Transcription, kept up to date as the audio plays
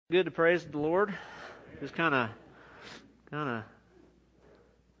Good to praise the Lord. Just kind of got a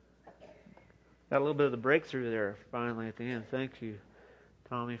little bit of the breakthrough there finally at the end. Thank you,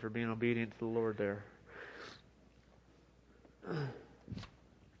 Tommy, for being obedient to the Lord there.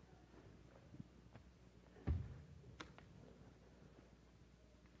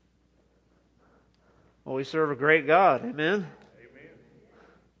 Well, we serve a great God. Amen.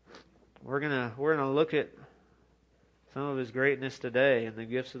 We're gonna look at some of His greatness today and the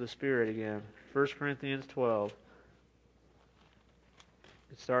gifts of the Spirit again. 1 Corinthians 12.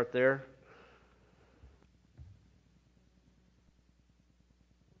 Let's start there.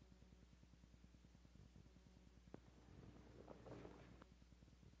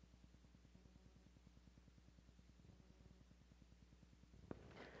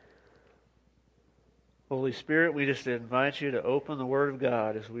 Holy Spirit, we just invite you to open the Word of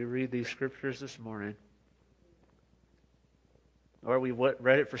God as we read these scriptures this morning. Lord, we've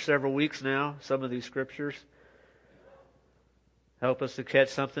read it for several weeks now, some of these scriptures. Help us to catch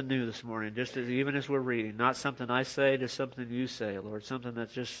something new this morning, even as we're reading. Not something I say, just something you say, Lord. Something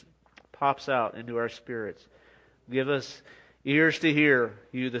that just pops out into our spirits. Give us ears to hear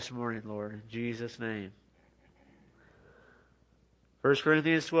you this morning, Lord, in Jesus' name. 1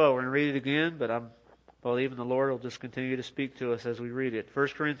 Corinthians 12, we're going to read it again, but I'm believing the Lord will just continue to speak to us as we read it. 1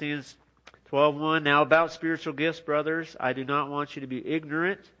 Corinthians 12:1. Now about spiritual gifts, brothers, I do not want you to be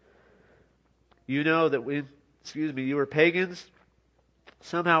ignorant. You know that you were pagans.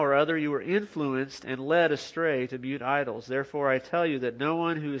 Somehow or other you were influenced and led astray to mute idols. Therefore I tell you that no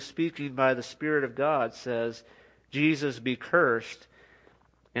one who is speaking by the Spirit of God says, Jesus be cursed.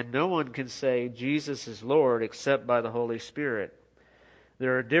 And no one can say, Jesus is Lord, except by the Holy Spirit.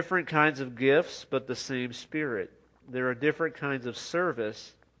 There are different kinds of gifts, but the same Spirit. There are different kinds of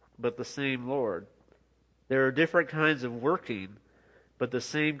service, but the same Lord. There are different kinds of working, but the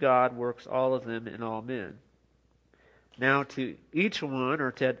same God works all of them in all men. Now to each one,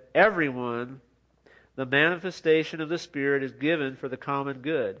 or to everyone, the manifestation of the Spirit is given for the common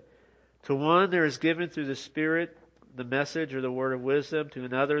good. To one there is given through the Spirit the message or the word of wisdom, to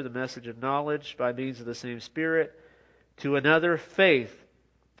another the message of knowledge by means of the same Spirit, to another faith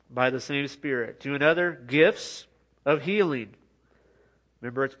by the same Spirit, to another gifts of healing.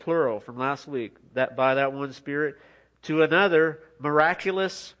 Remember, it's plural from last week, that by that one Spirit. To another,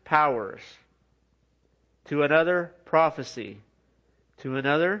 miraculous powers. To another, prophecy. To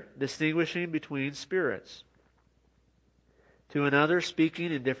another, distinguishing between spirits. To another,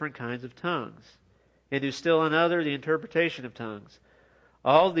 speaking in different kinds of tongues. And to still another, the interpretation of tongues.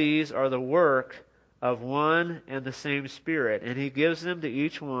 All these are the work of one and the same Spirit, and He gives them to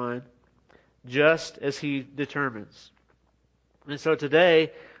each one just as He determines. And so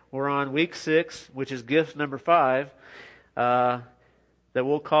today, we're on week 6, which is gift number 5, that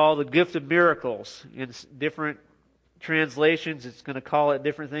we'll call the gift of miracles. In different translations, it's going to call it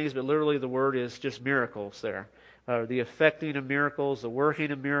different things, but literally the word is just miracles there. The effecting of miracles, the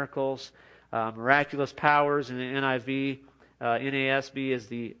working of miracles, miraculous powers in the NIV. NASB is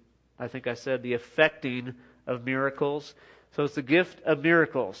the effecting of miracles. So it's the gift of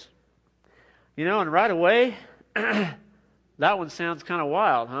miracles. You know, and right away, that one sounds kind of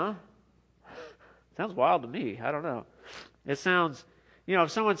wild, huh? Sounds wild to me. I don't know. It sounds,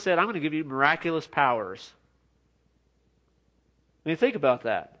 if someone said, I'm going to give you miraculous powers. I mean, think about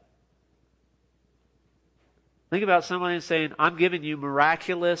that. Think about somebody saying, I'm giving you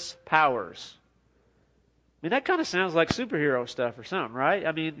miraculous powers. I mean, that kind of sounds like superhero stuff or something, right?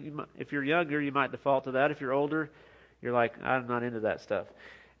 I mean, if you're younger, you might default to that. If you're older, you're like, I'm not into that stuff.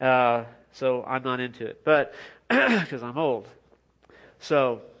 So I'm not into it. But, because I'm old.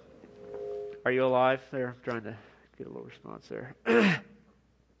 So, are you alive there? I'm trying to get a little response there.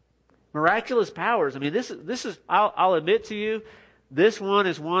 Miraculous powers. I mean, this is, I'll admit to you, this one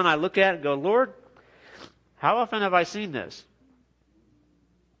is one I look at and go, Lord, how often have I seen this?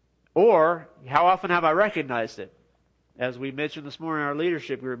 Or, how often have I recognized it? As we mentioned this morning in our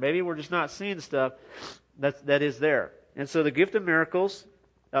leadership group, maybe we're just not seeing stuff that is there. And so the gift of miracles.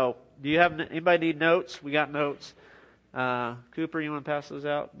 Oh, anybody need notes? We got notes. Cooper, you want to pass those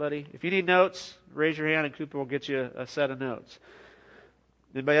out, buddy? If you need notes, raise your hand and Cooper will get you a set of notes.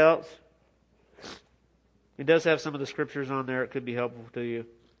 Anybody else? It does have some of the scriptures on there. It could be helpful to you.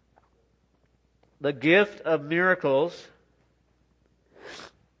 The gift of miracles.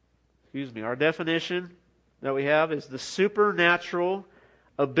 Our definition that we have is the supernatural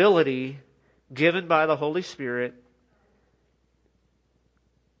ability given by the Holy Spirit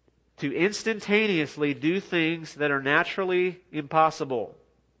to instantaneously do things that are naturally impossible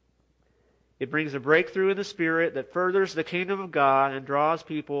It brings a breakthrough in the Spirit that furthers the kingdom of God and draws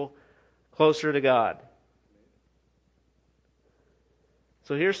people closer to God.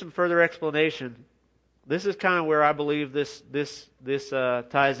 So here's some further explanation. This is kind of where I believe this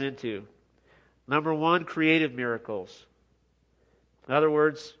ties into. Number one, creative miracles. In other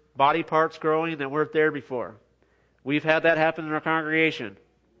words, body parts growing that weren't there before. We've had that happen in our congregation.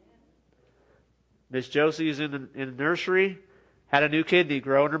 Miss Josie's in the nursery, had a new kidney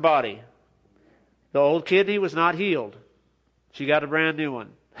grow in her body. The old kidney was not healed. She got a brand new one.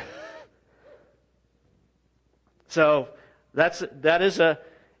 So the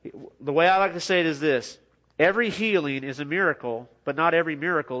way I like to say it is this: every healing is a miracle, but not every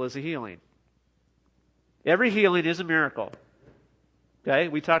miracle is a healing. Every healing is a miracle. Okay,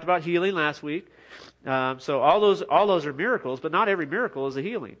 we talked about healing last week. So all those are miracles, but not every miracle is a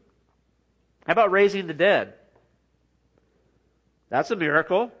healing. How about raising the dead? That's a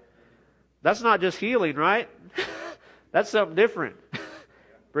miracle. That's not just healing, right? That's something different.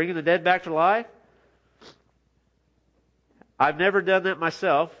 Bringing the dead back to life. I've never done that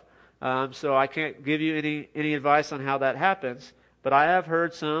myself, so I can't give you any advice on how that happens. But I have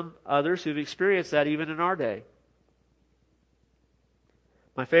heard some others who've experienced that even in our day.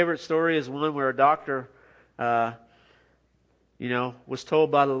 My favorite story is one where a doctor, was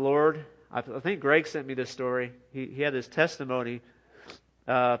told by the Lord. I think Greg sent me this story. He had this testimony.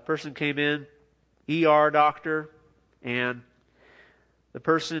 A person came in, ER doctor, and the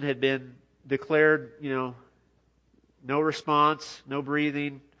person had been declared, no response, no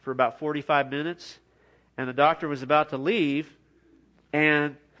breathing for about 45 minutes. And the doctor was about to leave,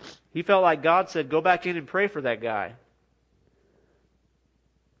 and he felt like God said, go back in and pray for that guy.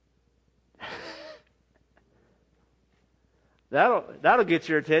 That'll get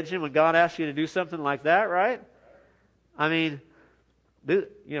your attention when God asks you to do something like that, right? I mean,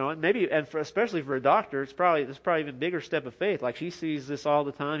 maybe, and especially for a doctor, it's probably even bigger step of faith. Like, he sees this all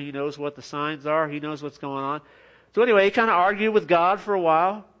the time. He knows what the signs are. He knows what's going on. So anyway, he kind of argued with God for a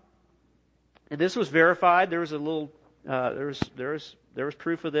while, and this was verified. There was a little, there was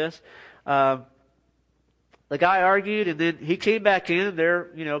proof of this. The guy argued, and then he came back in, and they're,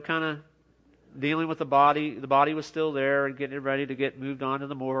 kind of dealing with the body. The body was still there and getting it ready to get moved on to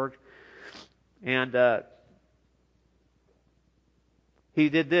the morgue. And he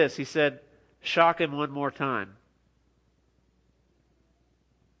did this. He said, shock him one more time.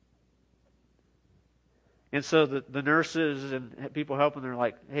 And so the nurses and people helping, they're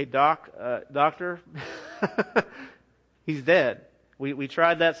like, hey, doctor, he's dead. We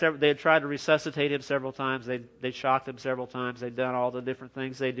tried that. They had tried to resuscitate him several times. They shocked him several times. They'd done all the different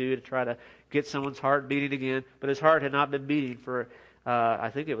things they do to try to get someone's heart beating again. But his heart had not been beating for, I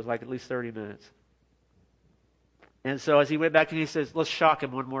think it was like at least 30 minutes. And so as he went back in, he says, let's shock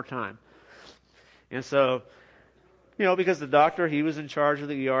him one more time. And so, because the doctor, he was in charge of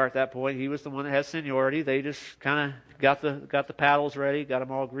the ER at that point. He was the one that has seniority. They just kind of got the paddles ready, got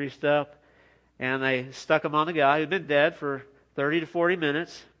them all greased up, and they stuck them on the guy who'd been dead for 30 to 40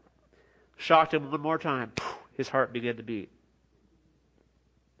 minutes, shocked him one more time. His heart began to beat.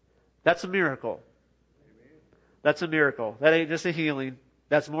 That's a miracle. That's a miracle. That ain't just a healing.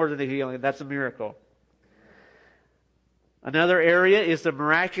 That's more than a healing. That's a miracle. Another area is the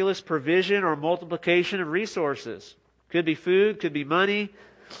miraculous provision or multiplication of resources. Could be food, could be money.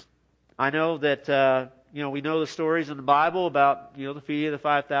 I know that, we know the stories in the Bible about, the feeding of the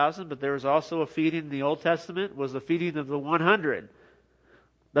 5,000, but there was also a feeding in the Old Testament, was the feeding of the 100.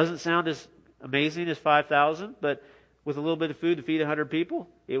 Doesn't sound as amazing as 5,000, but with a little bit of food to feed 100 people,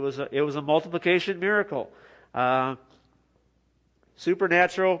 it was a multiplication miracle.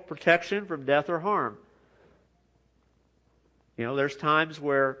 Supernatural protection from death or harm. There's times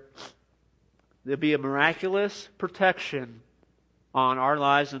where there'll be a miraculous protection on our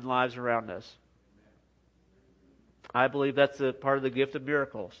lives and lives around us. I believe that's a part of the gift of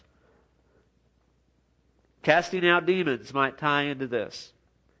miracles. Casting out demons might tie into this.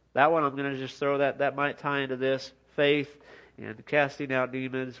 That one I'm going to just throw that might tie into this. Faith and casting out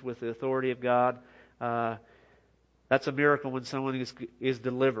demons with the authority of God. That's a miracle when someone is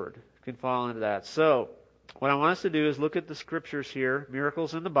delivered. Can fall into that. So, what I want us to do is look at the scriptures here,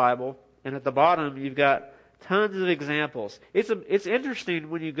 miracles in the Bible, and at the bottom you've got tons of examples. It's interesting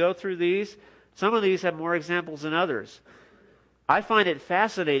when you go through these. Some of these have more examples than others. I find it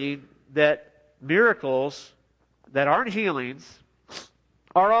fascinating that miracles that aren't healings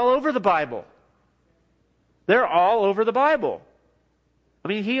are all over the Bible. They're all over the Bible. I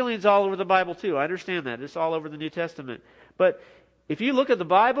mean, healing's all over the Bible too. I understand that. It's all over the New Testament. But if you look at the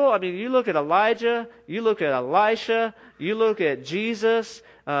Bible, I mean, you look at Elijah, you look at Elisha, you look at Jesus,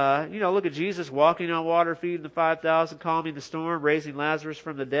 look at Jesus walking on water, feeding the 5,000, calming the storm, raising Lazarus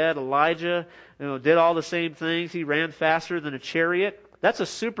from the dead. Elijah, did all the same things. He ran faster than a chariot. That's a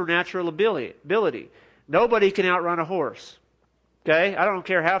supernatural ability. Nobody can outrun a horse. Okay? I don't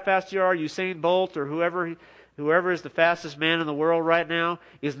care how fast you are, Usain Bolt or whoever is the fastest man in the world right now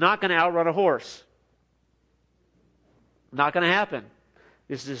is not going to outrun a horse. Not going to happen.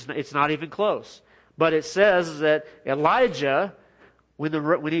 It's not even close. But it says that Elijah,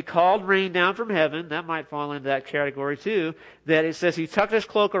 when he called rain down from heaven, that might fall into that category too, that it says he tucked his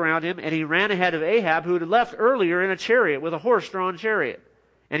cloak around him and he ran ahead of Ahab, who had left earlier in a chariot, with a horse-drawn chariot.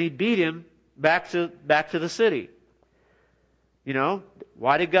 And he beat him back to the city.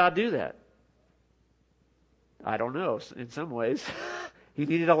 Why did God do that? I don't know, in some ways. He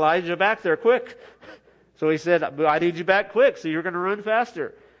needed Elijah back there quick. So he said, I need you back quick, so you're going to run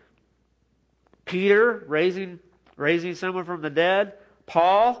faster. Peter, raising someone from the dead.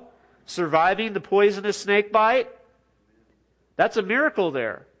 Paul, surviving the poisonous snake bite. That's a miracle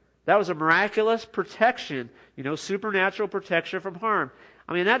there. That was a miraculous protection, supernatural protection from harm.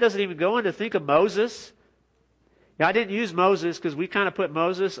 I mean, that doesn't even go into think of Moses. I didn't use Moses because we kind of put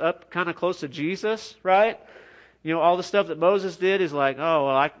Moses up kind of close to Jesus, right? All the stuff that Moses did is like, oh,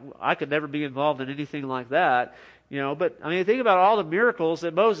 well, I could never be involved in anything like that. But I mean, think about all the miracles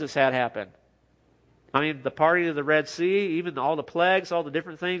that Moses had happen. I mean, the parting of the Red Sea, even all the plagues, all the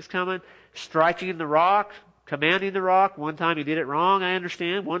different things coming, striking the rock, commanding the rock. One time he did it wrong, I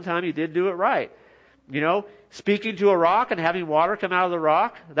understand. One time he did do it right. Speaking to a rock and having water come out of the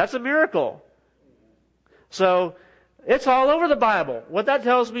rock, that's a miracle. So, it's all over the Bible. What that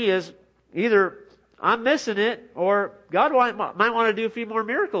tells me is either I'm missing it, or God might want to do a few more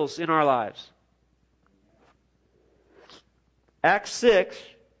miracles in our lives. Acts 6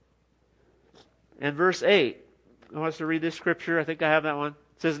 and verse 8. I want us to read this scripture. I think I have that one.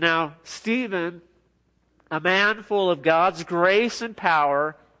 It says, Now Stephen, a man full of God's grace and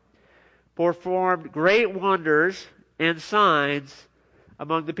power, performed great wonders and signs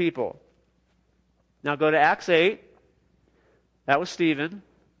among the people. Now go to Acts 8. That was Stephen.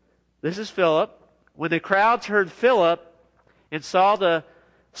 This is Philip. When the crowds heard Philip and saw the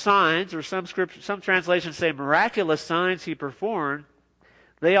signs, or some translations say miraculous signs he performed,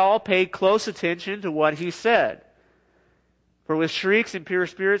 they all paid close attention to what he said. For with shrieks impure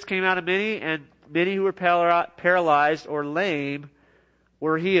spirits came out of many, and many who were paralyzed or lame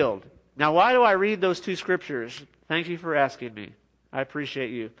were healed. Now, why do I read those two scriptures? Thank you for asking me. I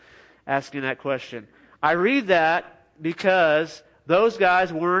appreciate you asking that question. I read that because those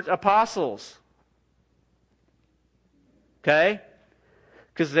guys weren't apostles. Okay?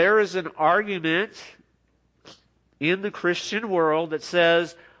 Because there is an argument in the Christian world that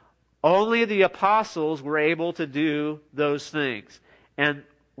says only the apostles were able to do those things. And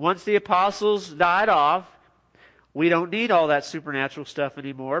once the apostles died off, we don't need all that supernatural stuff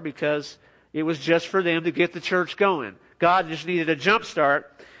anymore because it was just for them to get the church going. God just needed a jump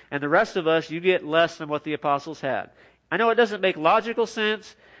start, and the rest of us, you get less than what the apostles had. I know it doesn't make logical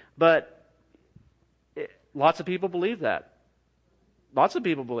sense, but lots of people believe that. Lots of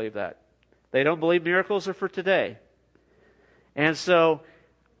people believe that. They don't believe miracles are for today. And so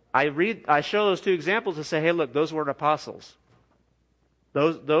I show those two examples to say, hey, look, those weren't apostles.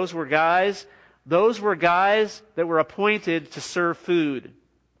 Those were guys that were appointed to serve food.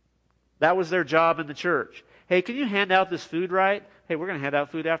 That was their job in the church. Hey, can you hand out this food right? Hey, we're going to hand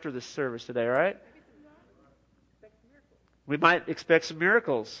out food after this service today, right? We might expect some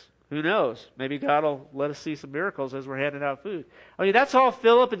miracles. Who knows? Maybe God will let us see some miracles as we're handing out food. I mean, that's all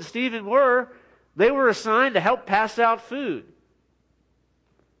Philip and Stephen were. They were assigned to help pass out food.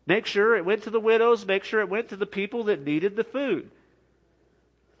 Make sure it went to the widows. Make sure it went to the people that needed the food.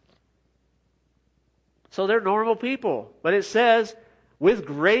 So they're normal people. But it says, with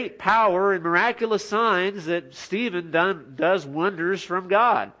great power and miraculous signs, that Stephen does wonders from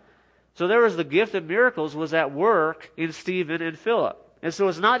God. So there was the gift of miracles was at work in Stephen and Philip. And so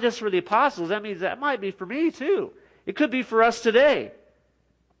it's not just for the apostles. That means that might be for me too. It could be for us today.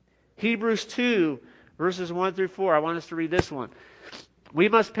 Hebrews 2, verses 1 through 4. I want us to read this one. We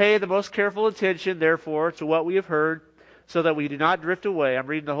must pay the most careful attention, therefore, to what we have heard, so that we do not drift away. I'm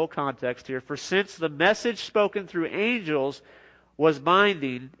reading the whole context here. For since the message spoken through angels was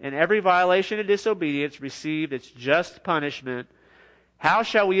binding, and every violation and disobedience received its just punishment, how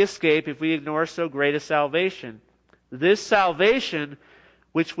shall we escape if we ignore so great a salvation? This salvation,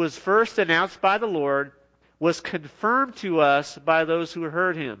 which was first announced by the Lord, was confirmed to us by those who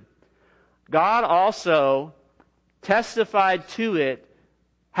heard him. God also testified to it.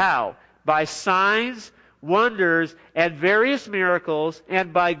 How? By signs, wonders, and various miracles,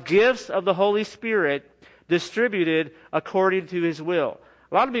 and by gifts of the Holy Spirit distributed according to His will.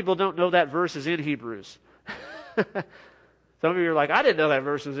 A lot of people don't know that verse is in Hebrews. Some of you are like, I didn't know that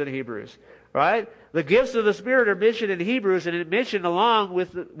verse was in Hebrews. Right? The gifts of the Spirit are mentioned in Hebrews, and it's mentioned along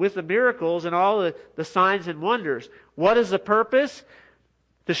with the miracles and all the signs and wonders. What is the purpose?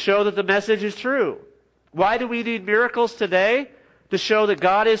 To show that the message is true. Why do we need miracles today? To show that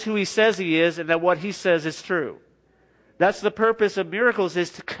God is who He says He is and that what He says is true. That's the purpose of miracles,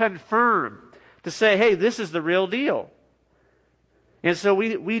 is to confirm, to say, hey, this is the real deal. And so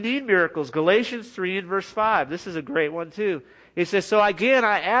we need miracles. Galatians 3 and verse 5. This is a great one too. It says, so again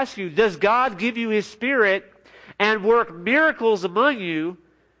I ask you, does God give you His Spirit and work miracles among you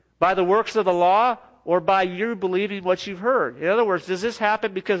by the works of the law or by you believing what you've heard? In other words, does this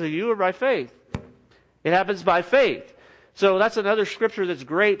happen because of you or by faith? It happens by faith. So that's another scripture that's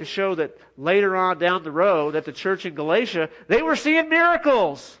great to show that later on down the road at the church in Galatia, they were seeing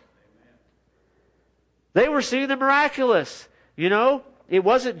miracles. They were seeing the miraculous. You know, it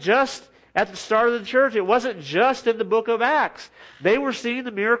wasn't just at the start of the church. It wasn't just in the book of Acts. They were seeing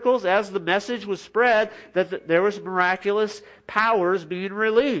the miracles as the message was spread, that there was miraculous powers being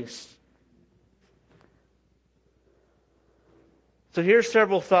released. So here's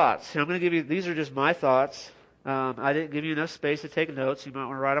several thoughts. I'm going to give you, these are just my thoughts. I didn't give you enough space to take notes. You might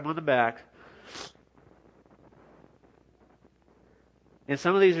want to write them on the back. And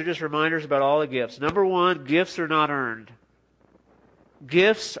some of these are just reminders about all the gifts. Number one, gifts are not earned.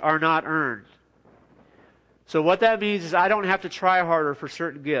 Gifts are not earned. So what that means is I don't have to try harder for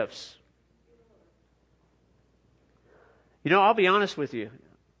certain gifts. You know, I'll be honest with you.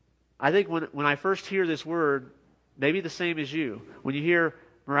 I think when I first hear this word, maybe the same as you, when you hear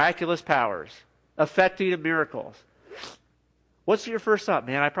miraculous powers, effecting of miracles, what's your first thought?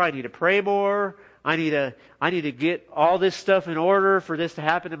 Man, I probably need to pray more. I need to get all this stuff in order for this to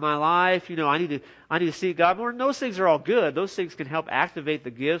happen in my life. You know, I need to see God more. And those things are all good. Those things can help activate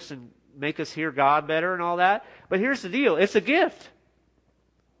the gifts and make us hear God better and all that. But here's the deal. It's a gift.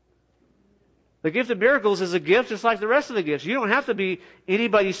 The gift of miracles is a gift just like the rest of the gifts. You don't have to be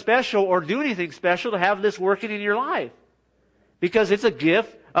anybody special or do anything special to have this working in your life. Because it's a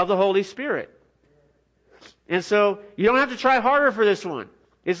gift of the Holy Spirit. And so you don't have to try harder for this one.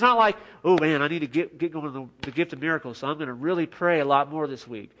 It's not like, oh man, I need to get going with the gift of miracles, so I'm going to really pray a lot more this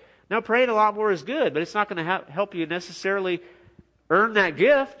week. Now, praying a lot more is good, but it's not going to help you necessarily earn that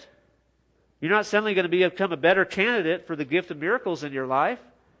gift. You're not suddenly going to become a better candidate for the gift of miracles in your life,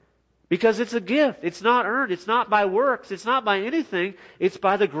 because it's a gift. It's not earned. It's not by works. It's not by anything. It's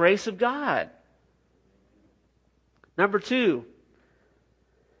by the grace of God. Number two,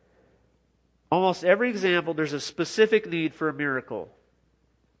 almost every example, there's a specific need for a miracle.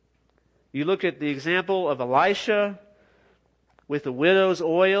 You look at the example of Elisha with the widow's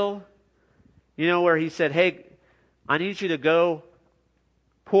oil, you know, where he said, hey, I need you to go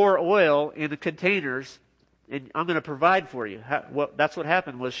pour oil in the containers and I'm going to provide for you. That's what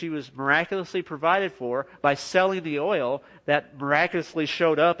happened, was she was miraculously provided for by selling the oil that miraculously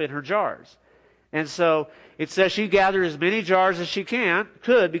showed up in her jars. And so it says she gathered as many jars as she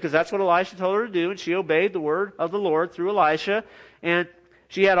could, because that's what Elisha told her to do, and she obeyed the word of the Lord through Elisha, and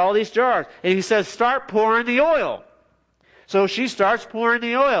she had all these jars. And he says, start pouring the oil. So she starts pouring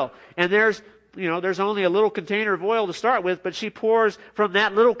the oil. And there's only a little container of oil to start with, but she pours from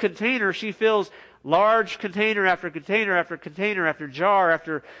that little container. She fills large container after container after container after jar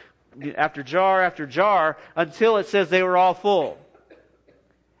after jar after jar until it says they were all full.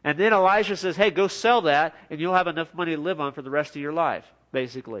 And then Elisha says, hey, go sell that and you'll have enough money to live on for the rest of your life,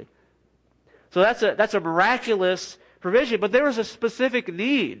 basically. So that's a miraculous provision, but there was a specific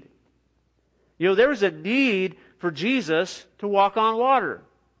need. You know, there was a need for Jesus to walk on water.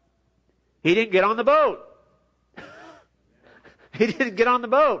 He didn't get on the boat. He didn't get on the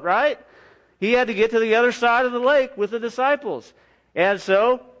boat, right? He had to get to the other side of the lake with the disciples. And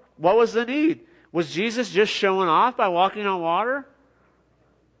so, what was the need? Was Jesus just showing off by walking on water?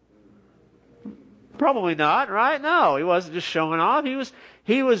 Probably not, right? No, he wasn't just showing off.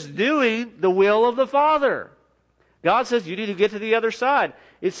 He was doing the will of the Father. God says, you need to get to the other side.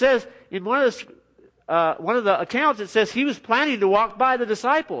 It says, in one of the accounts, it says he was planning to walk by the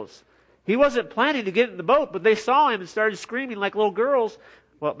disciples. He wasn't planning to get in the boat, but they saw him and started screaming like little girls.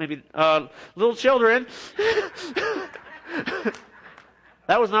 Well, maybe little children.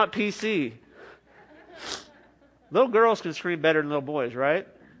 That was not PC. Little girls can scream better than little boys, right?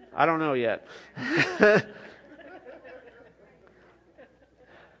 I don't know yet.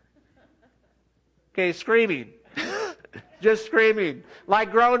 Okay, screaming. just screaming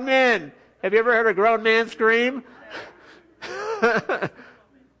like grown men. Have you ever heard a grown man scream?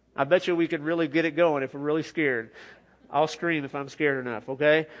 I bet you we could really get it going if we're really scared. I'll scream if I'm scared enough,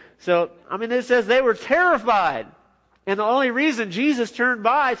 okay? So, it says they were terrified. And the only reason Jesus turned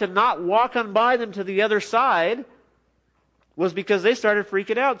by to not walk on by them to the other side was because they started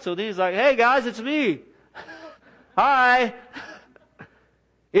freaking out. So then he's like, hey guys, it's me. Hi.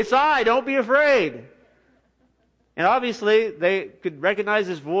 It's I, don't be afraid. And obviously they could recognize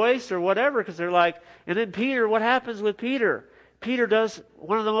his voice or whatever because they're like, and then Peter, what happens with Peter? Peter does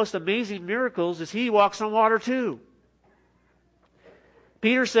one of the most amazing miracles is he walks on water too.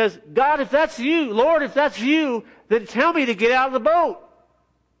 Peter says, God, if that's you, Lord, if that's you, then tell me to get out of the boat.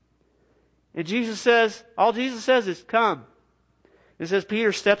 And all Jesus says is, come. It says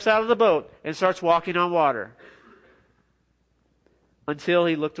Peter steps out of the boat and starts walking on water until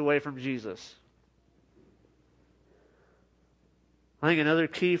he looked away from Jesus. I think another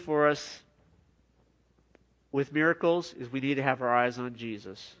key for us with miracles is we need to have our eyes on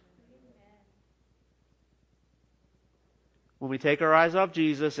Jesus. When we take our eyes off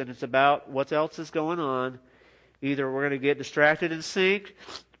Jesus and it's about what else is going on, either we're going to get distracted and sink,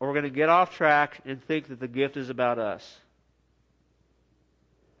 or we're going to get off track and think that the gift is about us.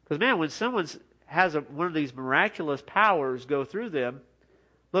 Because man, when someone has one of these miraculous powers go through them,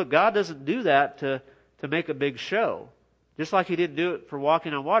 look, God doesn't do that to make a big show. Just like He didn't do it for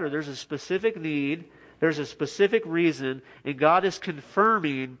walking on water. There's a specific need, there's a specific reason, and God is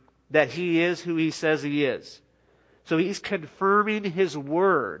confirming that He is who He says He is. So He's confirming His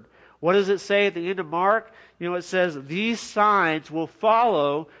word. What does it say at the end of Mark? It says, these signs will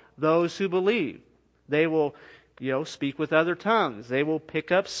follow those who believe. They will, speak with other tongues. They will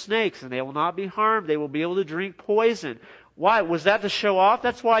pick up snakes and they will not be harmed. They will be able to drink poison. Why? Was that to show off?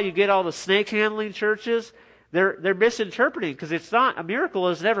 That's why you get all the snake handling churches. They're misinterpreting because it's not, a miracle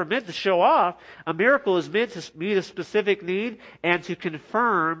is never meant to show off. A miracle is meant to meet a specific need and to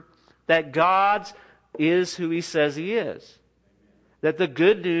confirm that God is who He says He is. That the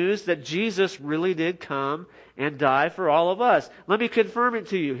good news that Jesus really did come and die for all of us. Let me confirm it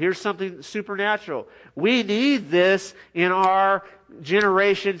to you. Here's something supernatural. We need this in our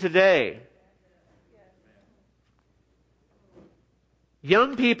generation today.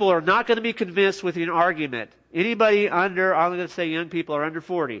 Young people are not going to be convinced with an argument. Anybody under, I'm going to say young people are under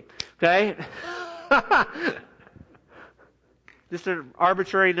 40. Okay? Just an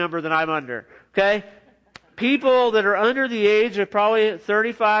arbitrary number that I'm under. Okay? People that are under the age of probably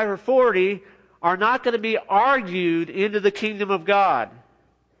 35 or 40 are not going to be argued into the kingdom of God.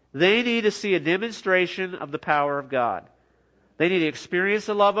 They need to see a demonstration of the power of God. They need to experience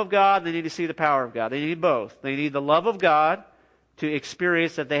the love of God. They need to see the power of God. They need both. They need the love of God to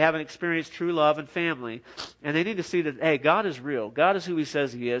experience that they haven't experienced true love and family. And they need to see that, hey, God is real. God is who He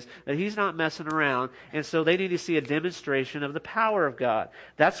says He is. That He's not messing around. And so they need to see a demonstration of the power of God.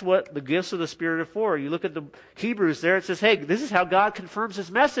 That's what the gifts of the Spirit are for. You look at the Hebrews there, it says, hey, this is how God confirms His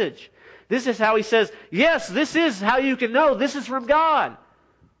message. This is how He says, yes, this is how you can know this is from God.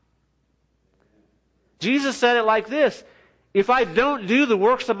 Jesus said it like this, if I don't do the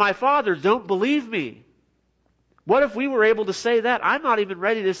works of my Father, don't believe me. What if we were able to say that? I'm not even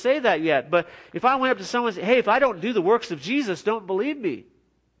ready to say that yet. But if I went up to someone and said, hey, if I don't do the works of Jesus, don't believe me.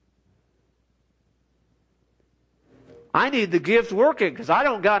 I need the gift working because I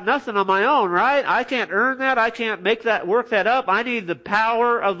don't got nothing on my own, right? I can't earn that. I can't work that up. I need the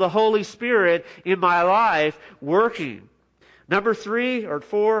power of the Holy Spirit in my life working. Number 3 or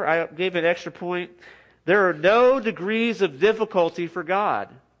 4, I gave an extra point. There are no degrees of difficulty for God.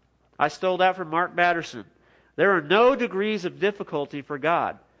 I stole that from Mark Batterson. There are no degrees of difficulty for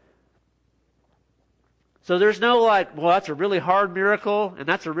God. So there's no that's a really hard miracle and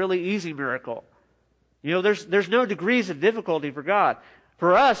that's a really easy miracle. There's no degrees of difficulty for God.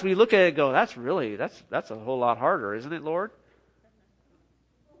 For us, we look at it and go, that's a whole lot harder, isn't it, Lord?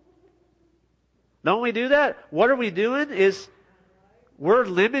 Don't we do that? What are we doing is we're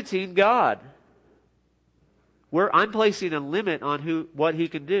limiting God. I'm placing a limit on what He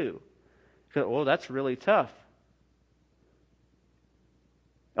can do. Oh, that's really tough.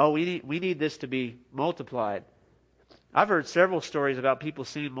 Oh, we need this to be multiplied. I've heard several stories about people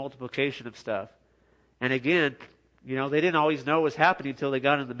seeing multiplication of stuff. And again, they didn't always know it was happening until they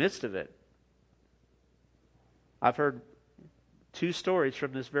got in the midst of it. I've heard 2 stories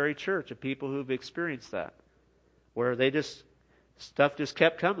from this very church of people who've experienced that. Where stuff just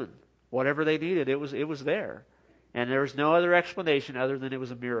kept coming. Whatever they needed, it was there. And there was no other explanation other than it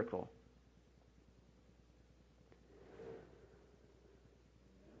was a miracle.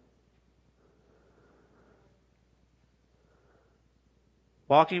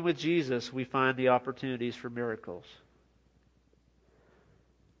 Walking with Jesus, we find the opportunities for miracles.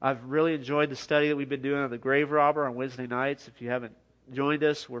 I've really enjoyed the study that we've been doing on the grave robber on Wednesday nights. If you haven't joined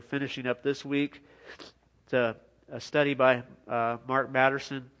us, we're finishing up this week. It's a study by Mark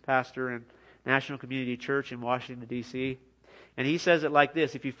Batterson, pastor in National Community Church in Washington, D.C. And he says it like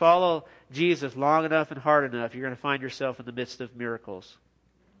this: if you follow Jesus long enough and hard enough, you're going to find yourself in the midst of miracles.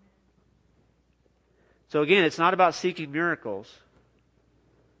 So again, it's not about seeking miracles,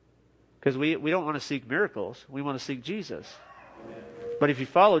 because we don't want to seek miracles. We want to seek Jesus. But if you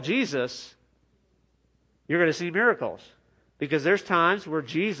follow Jesus, you're going to see miracles. Because there's times where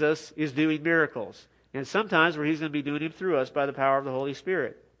Jesus is doing miracles. And sometimes where He's going to be doing them through us by the power of the Holy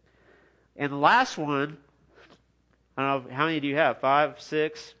Spirit. And the last one, I don't know, how many do you have? 5,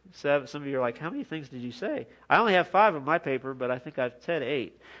 6, 7? Some of you are like, how many things did you say? I only have 5 on my paper, but I think I've said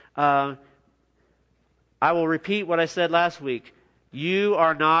 8. I will repeat what I said last week. You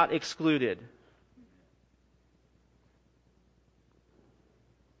are not excluded.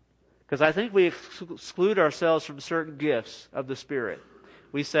 Because I think we exclude ourselves from certain gifts of the Spirit.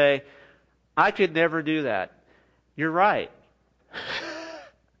 We say, I could never do that. You're right.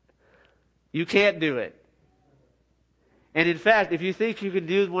 You can't do it. And in fact, if you think you can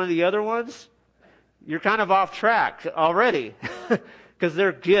do one of the other ones, you're kind of off track already. Because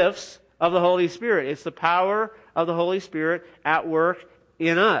they're gifts of the Holy Spirit. It's the power of the Holy Spirit at work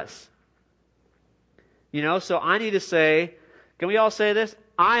in us. You know, so I need to say, can we all say this?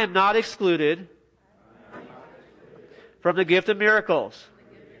 I am not excluded from the gift of miracles.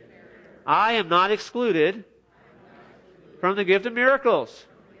 I am not excluded from the gift of miracles.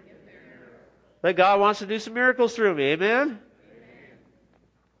 That God wants to do some miracles through me. Amen?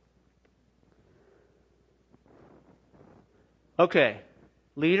 Okay.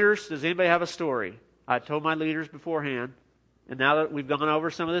 Leaders, does anybody have a story? I told my leaders beforehand. And now that we've gone over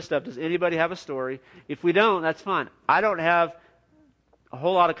some of this stuff, does anybody have a story? If we don't, that's fine. I don't have a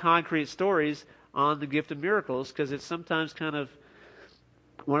whole lot of concrete stories on the gift of miracles because it's sometimes kind of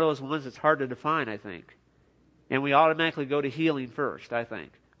one of those ones that's hard to define, I think. And we automatically go to healing first, I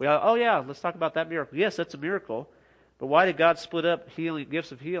think. Oh yeah, let's talk about that miracle. Yes, that's a miracle. But why did God split up healing,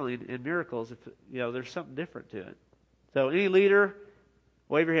 gifts of healing and miracles if, you know, there's something different to it? So any leader,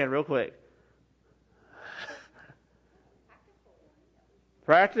 wave your hand real quick.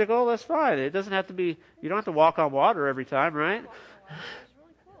 Practical, that's fine. It doesn't have to be, you don't have to walk on water every time, right?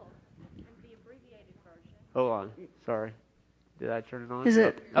 Really cool. And the abbreviated version. Hold on. Sorry. Did I turn it on? Is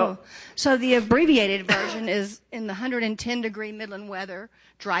it? Oh. So the abbreviated version is in the 110-degree Midland weather,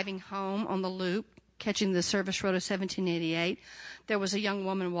 driving home on the loop, catching the service road of 1788. There was a young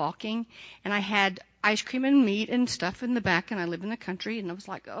woman walking, and I had ice cream and meat and stuff in the back, and I live in the country, and I was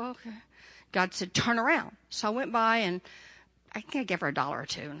like, oh, okay. God said, turn around. So I went by, and I think I gave her $1 or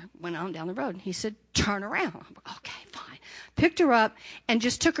 $2 and I went on down the road. And he said, turn around. I'm like, okay, fine. Picked her up and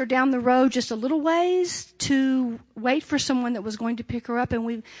just took her down the road just a little ways to wait for someone that was going to pick her up. And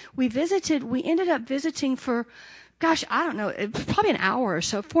we ended up visiting for, gosh, I don't know, it was probably an hour or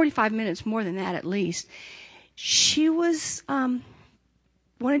so, 45 minutes, more than that at least. She was going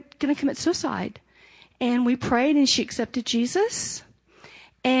to commit suicide. And we prayed and she accepted Jesus.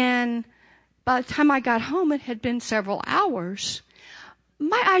 And by the time I got home, it had been several hours.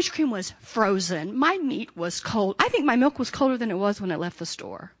 My ice cream was frozen. My meat was cold. I think my milk was colder than it was when it left the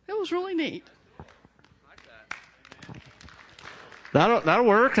store. It was really neat. That'll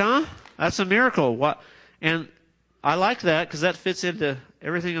work, huh? That's a miracle. What? And I like that because that fits into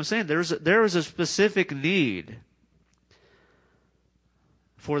everything I'm saying. There was a specific need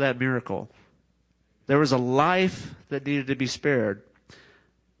for that miracle. There was a life that needed to be spared.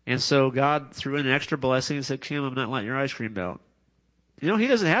 And so God threw in an extra blessing and said, Kim, I'm not letting your ice cream melt. You know, He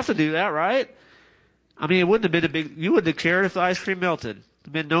doesn't have to do that, right? I mean, it wouldn't have been you wouldn't have cared if the ice cream melted. It would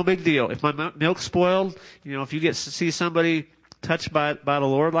have been no big deal. If my milk spoiled, you know, if you get to see somebody touched by the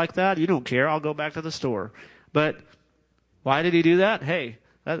Lord like that, you don't care. I'll go back to the store. But why did He do that? Hey,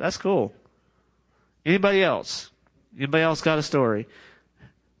 that's cool. Anybody else? Anybody else got a story?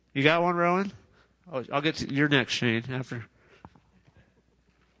 You got one, Rowan? Oh, I'll get to your next, Shane, after.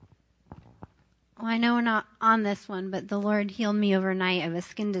 Well, I know we're not on this one, but the Lord healed me overnight of a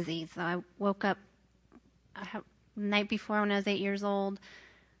skin disease. So I woke up the night before when I was 8 years old,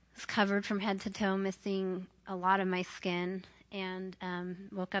 was covered from head to toe, missing a lot of my skin, and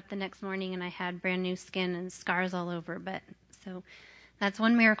woke up the next morning and I had brand new skin and scars all over. But so that's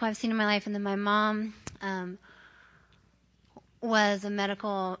one miracle I've seen in my life. And then my mom was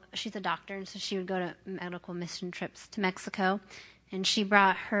she's a doctor, and so she would go to medical mission trips to Mexico. And she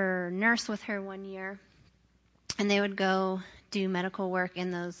brought her nurse with her one year, and they would go do medical work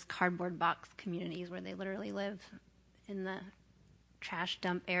in those cardboard box communities where they literally live in the trash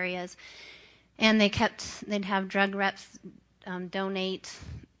dump areas. And they'd have drug reps donate,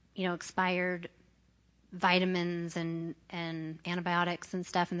 expired vitamins and antibiotics and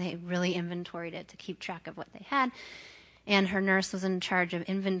stuff, and they really inventoried it to keep track of what they had. And her nurse was in charge of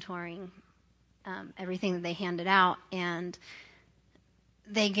inventorying everything that they handed out, and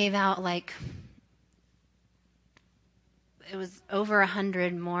they gave out it was over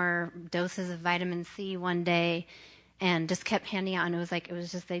 100 more doses of vitamin C one day, and just kept handing out. And it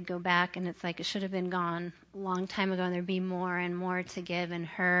was just they'd go back, and it's like it should have been gone a long time ago, and there'd be more and more to give. And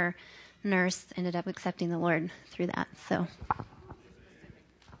her nurse ended up accepting the Lord through that. So,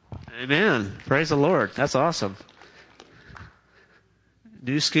 amen. Praise the Lord. That's awesome.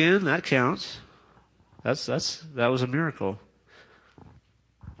 New skin, that counts. That was a miracle.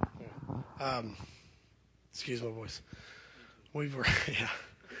 Excuse my voice. We were,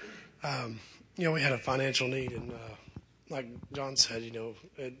 we had a financial need, and like John said,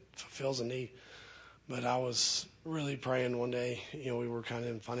 it fulfills a need. But I was really praying one day. We were kind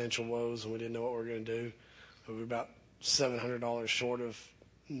of in financial woes, and we didn't know what we were going to do. We were about $700 short of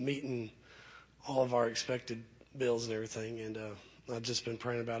meeting all of our expected bills and everything. And I'd just been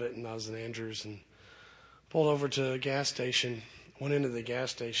praying about it, and I was in Andrews and pulled over to a gas station, went into the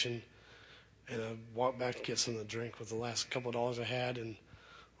gas station, and I walked back to get something to drink with the last couple of dollars I had, and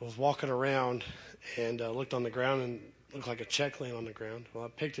was walking around and looked on the ground, and it looked like a check laying on the ground. Well, I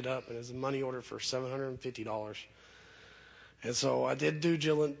picked it up, and it was a money order for $750. And so I did due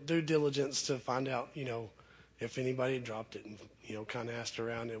diligence to find out, if anybody had dropped it, and, kind of asked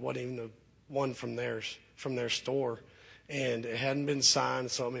around. It wasn't even the one from their store, and it hadn't been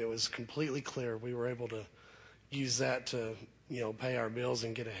signed, so, it was completely clear. We were able to use that to, pay our bills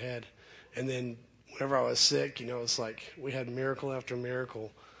and get ahead. And then whenever I was sick, it's like we had miracle after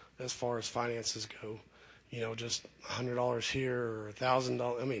miracle as far as finances go. Just $100 here or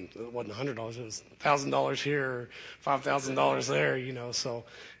 $1,000. It wasn't $100; it was $1,000 here or $5,000 there. So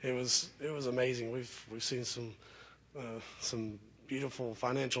it was amazing. We've seen some beautiful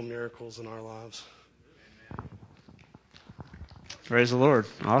financial miracles in our lives. Praise the Lord.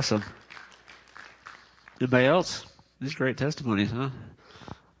 Awesome. Anybody else? These great testimonies, huh?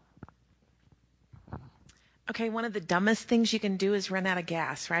 Okay, one of the dumbest things you can do is run out of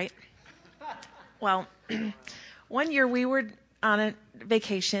gas, right? Well, one year we were on a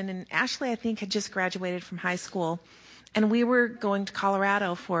vacation, and Ashley, I think, had just graduated from high school, and we were going to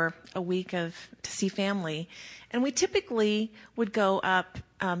Colorado for a week to see family. And we typically would go up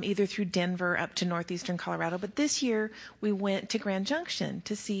either through Denver up to northeastern Colorado, but this year we went to Grand Junction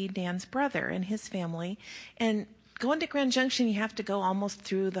to see Dan's brother and his family. And going to Grand Junction, you have to go almost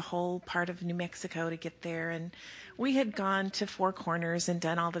through the whole part of New Mexico to get there. And we had gone to Four Corners and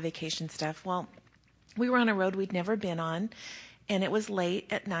done all the vacation stuff. Well, we were on a road we'd never been on, and it was late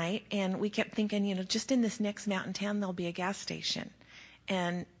at night, and we kept thinking, just in this next mountain town, there'll be a gas station.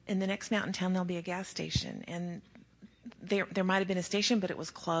 And in the next mountain town, there'll be a gas station. And there might have been a station, but it was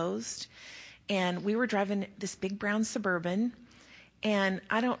closed. And we were driving this big brown Suburban, and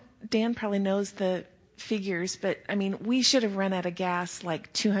Dan probably knows the figures, but we should have run out of gas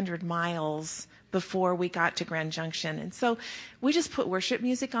like 200 miles before we got to Grand Junction. And so we just put worship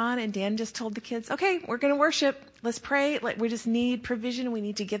music on, and Dan just told the kids, okay, we're going to worship. Let's pray. We just need provision. We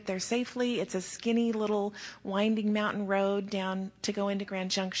need to get there safely. It's a skinny little winding mountain road down to go into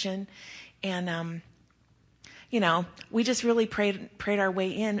Grand Junction. And, we just really prayed our way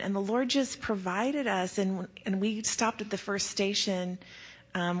in, and the Lord just provided us. And we stopped at the first station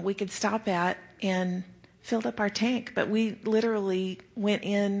we could stop at and filled up our tank. But we literally went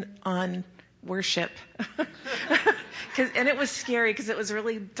in on worship. And it was scary because it was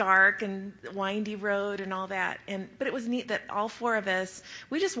really dark and windy road and all that. But it was neat that all four of us,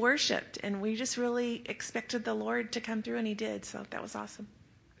 we just worshiped, and we just really expected the Lord to come through, and He did. So that was awesome.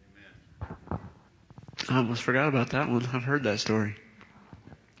 Amen. I almost forgot about that one. I've heard that story.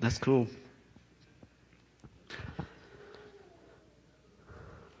 That's cool.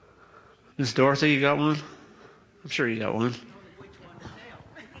 Miss Dorothy, you got one? I'm sure you got one.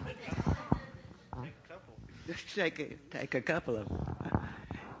 Take a couple of them.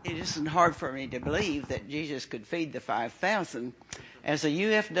 It isn't hard for me to believe that Jesus could feed the 5,000. As a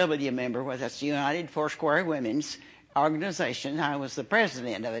UFW member, well, that's United Foursquare Women's Organization, I was the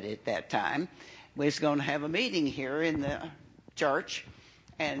president of it at that time. We was going to have a meeting here in the church,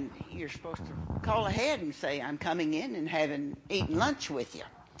 and you're supposed to call ahead and say, I'm coming in and eaten lunch with you.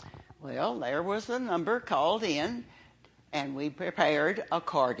 Well, there was the number called in, and we prepared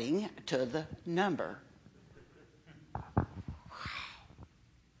according to the number.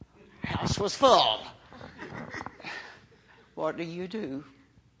 house was full. What do?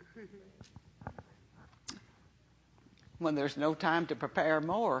 When there's no time to prepare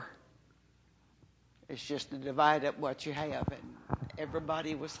more, it's just to divide up what you have, and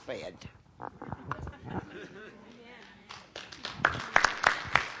everybody was fed.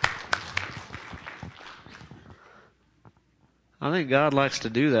 I think God likes to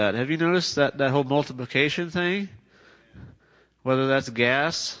do that. Have you noticed that whole multiplication thing? Whether that's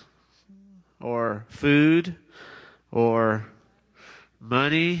gas or food or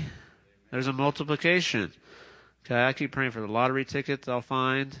money, there's a multiplication. Okay, I keep praying for the lottery tickets I'll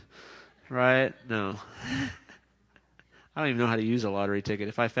find. Right? No. I don't even know how to use a lottery ticket.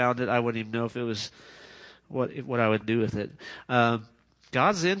 If I found it, I wouldn't even know if it was what I would do with it.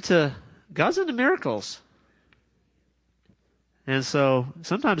 God's into miracles. And so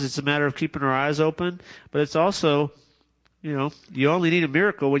sometimes it's a matter of keeping our eyes open, but it's also, you only need a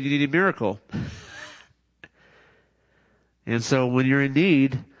miracle when you need a miracle. And so when you're in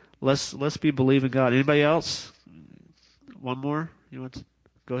need, let's be believing God. Anybody else? One more? You want to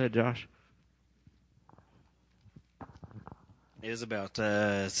go ahead, Josh? It was about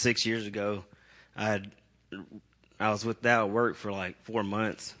 6 years ago. I was without work for like 4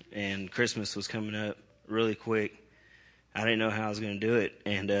 months, and Christmas was coming up really quick. I didn't know how I was going to do it,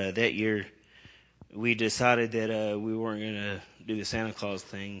 and that year we decided that we weren't going to do the Santa Claus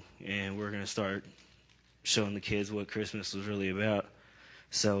thing, and we're going to start showing the kids what Christmas was really about.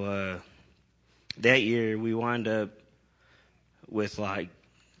 So that year we wound up with like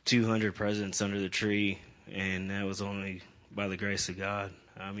 200 presents under the tree, and that was only by the grace of God.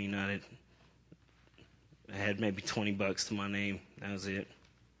 I mean, I had maybe $20 to my name. That was it.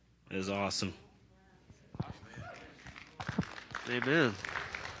 It was awesome. Amen.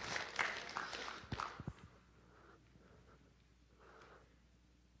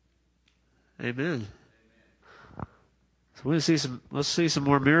 Amen. So let's see some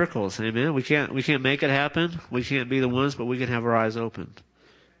more miracles. Amen. We can't make it happen. We can't be the ones, but we can have our eyes open.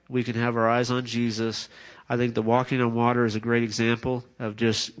 We can have our eyes on Jesus. I think the walking on water is a great example of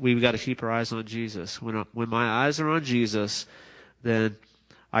just, we've got to keep our eyes on Jesus. When my eyes are on Jesus, then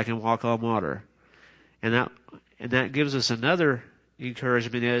I can walk on water. And that gives us another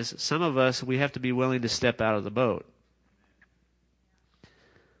encouragement is some of us, we have to be willing to step out of the boat.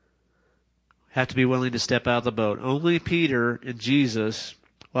 Have to be willing to step out of the boat. Only Peter and Jesus,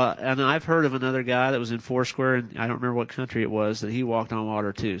 and I've heard of another guy that was in Foursquare, and I don't remember what country it was, that he walked on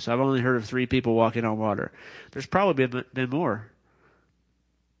water too. So I've only heard of 3 people walking on water. There's probably been more.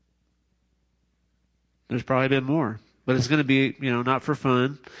 There's probably been more. But it's going to be, not for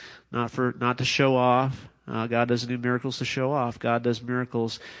fun, not to show off. God doesn't do miracles to show off. God does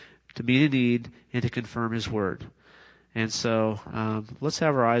miracles to meet a need and to confirm His word. And so let's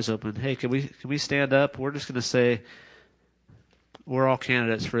have our eyes open. Hey, can we stand up? We're just going to say we're all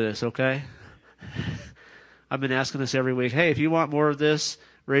candidates for this, okay? I've been asking this every week. Hey, if you want more of this,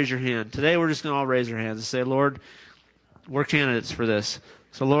 raise your hand. Today we're just going to all raise our hands and say, Lord, we're candidates for this.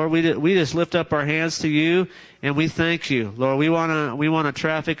 So Lord, we just lift up our hands to you and we thank you. Lord, we want to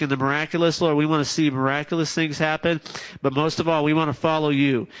traffic in the miraculous. Lord, we want to see miraculous things happen, but most of all, we want to follow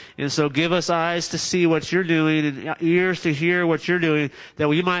you. And so give us eyes to see what you're doing and ears to hear what you're doing, that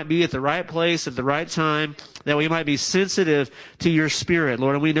we might be at the right place at the right time, that we might be sensitive to your spirit,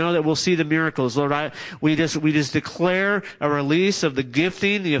 Lord. And we know that we'll see the miracles, Lord. We just declare a release of the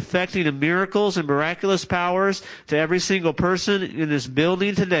gifting, the effecting of miracles and miraculous powers to every single person in this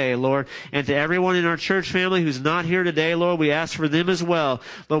building today, Lord, and to everyone in our church family who's not here today, Lord. We ask for them as well.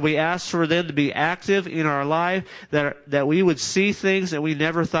 Lord, we ask for them to be active in our life, that we would see things that we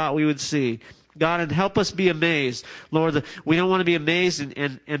never thought we would see. God, and help us be amazed. Lord, we don't want to be amazed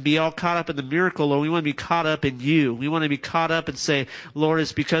and be all caught up in the miracle, Lord. We want to be caught up in you. We want to be caught up and say, Lord,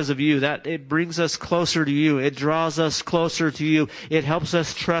 it's because of you. That it brings us closer to you. It draws us closer to you. It helps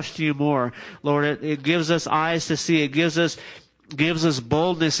us trust you more. Lord, it gives us eyes to see. It gives us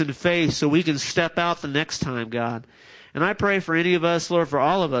boldness and faith so we can step out the next time, God. And I pray for any of us, Lord, for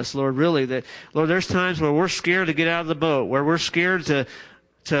all of us, Lord, really, that, Lord, there's times where we're scared to get out of the boat, where we're scared to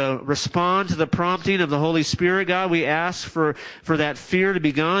respond to the prompting of the Holy Spirit, God. We ask for that fear to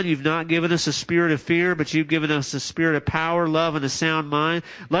be gone. You've not given us a spirit of fear, but you've given us a spirit of power, love, and a sound mind.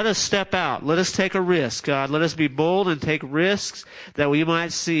 Let us step out. Let us take a risk, God. Let us be bold and take risks that we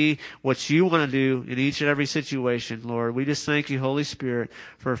might see what you want to do in each and every situation, Lord. We just thank you, Holy Spirit,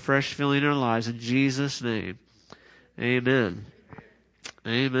 for a fresh filling in our lives. In Jesus' name, amen.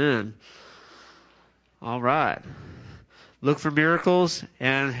 Amen. All right. Look for miracles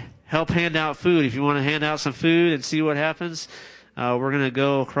and help hand out food. If you want to hand out some food and see what happens, We're going to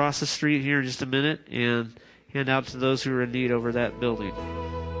go across the street here in just a minute and hand out to those who are in need over that building.